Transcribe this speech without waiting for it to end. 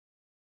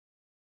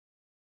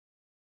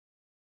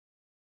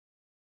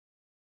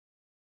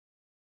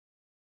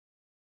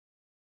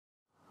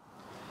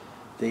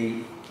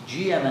The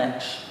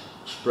GMX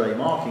spray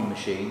marking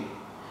machine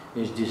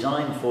is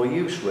designed for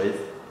use with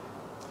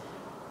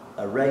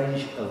a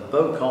range of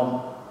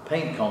Bowcom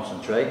paint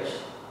concentrates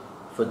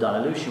for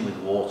dilution with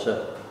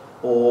water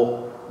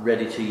or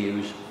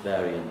ready-to-use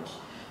variants.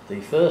 The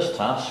first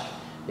task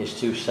is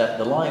to set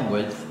the line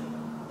width,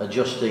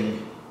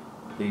 adjusting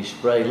the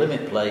spray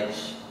limit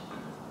plates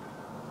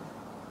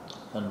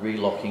and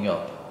relocking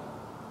up.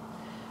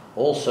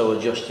 Also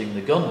adjusting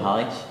the gun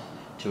height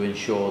to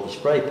ensure the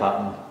spray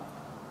pattern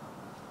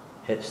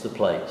hits the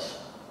plates.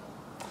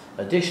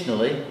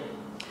 Additionally,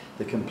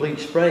 the complete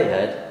spray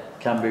head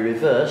can be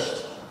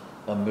reversed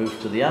and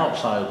moved to the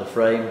outside of the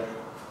frame,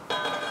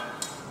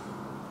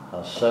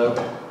 as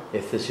so,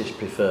 if this is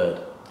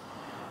preferred.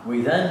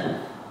 We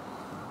then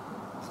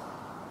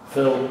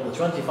fill the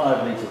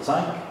 25 litre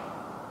tank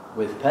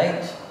with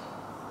paint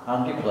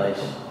and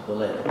replace the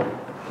lid.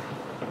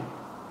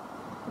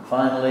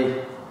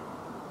 Finally,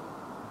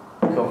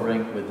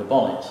 covering with the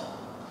bonnet.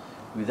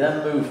 We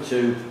then move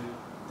to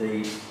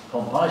the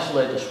pump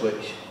isolator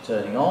switch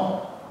turning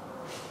on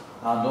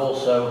and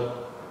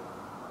also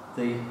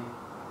the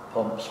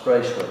pump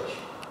spray switch.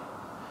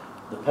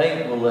 The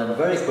paint will then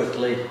very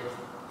quickly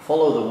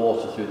follow the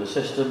water through the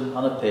system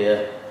and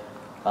appear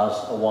as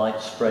a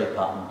white spray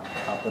pattern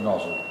at the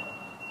nozzle.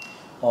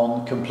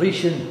 On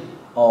completion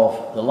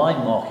of the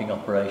line marking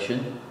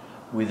operation,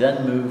 we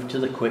then move to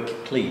the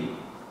quick clean.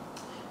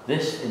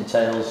 This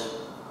entails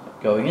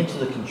going into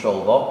the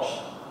control box,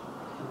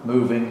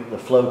 moving the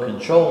flow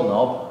control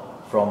knob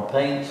from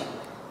paint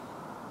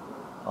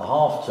a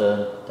half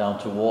turn down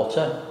to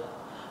water,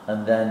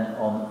 and then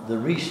on the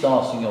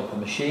restarting of the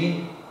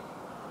machine,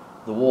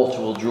 the water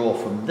will draw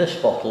from this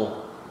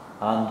bottle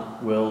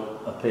and will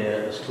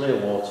appear as clear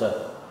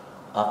water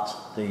at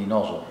the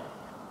nozzle.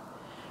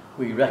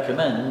 We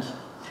recommend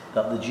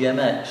that the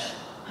GMX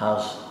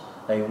has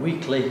a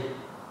weekly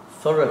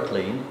thorough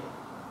clean.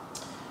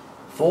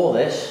 For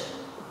this,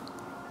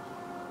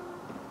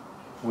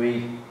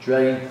 we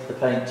drain the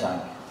paint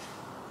tank.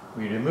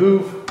 We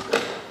remove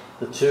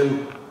the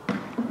two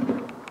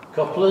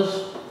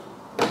couplers,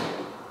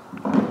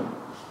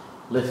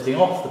 lifting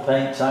off the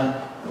paint tank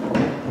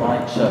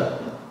like so.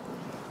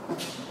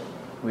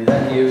 We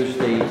then use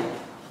the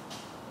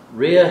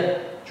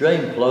rear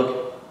drain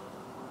plug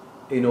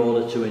in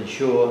order to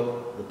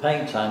ensure the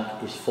paint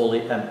tank is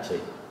fully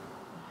empty.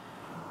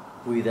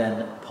 We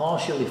then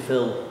partially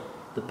fill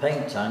the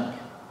paint tank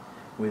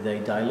with a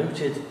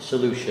diluted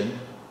solution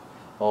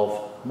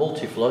of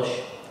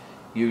multi-flush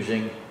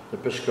using the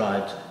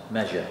prescribed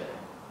measure.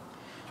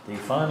 The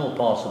final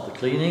part of the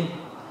cleaning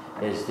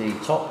is the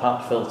top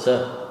hat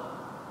filter,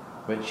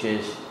 which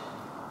is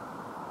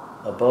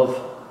above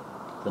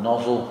the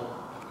nozzle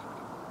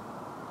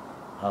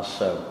as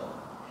so.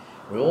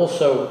 We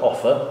also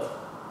offer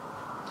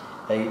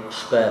a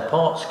spare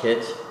parts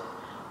kit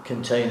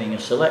containing a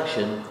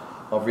selection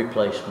of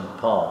replacement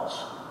parts.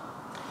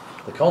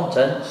 The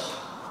contents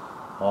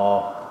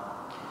are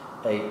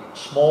a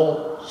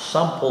small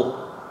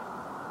sample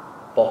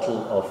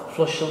bottle of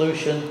flush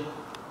solution,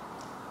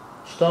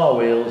 star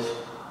wheels,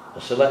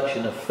 a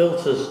selection of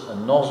filters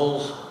and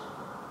nozzles,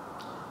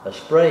 a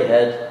spray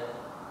head,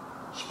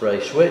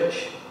 spray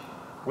switch,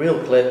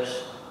 wheel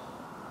clips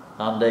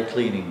and a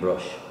cleaning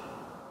brush.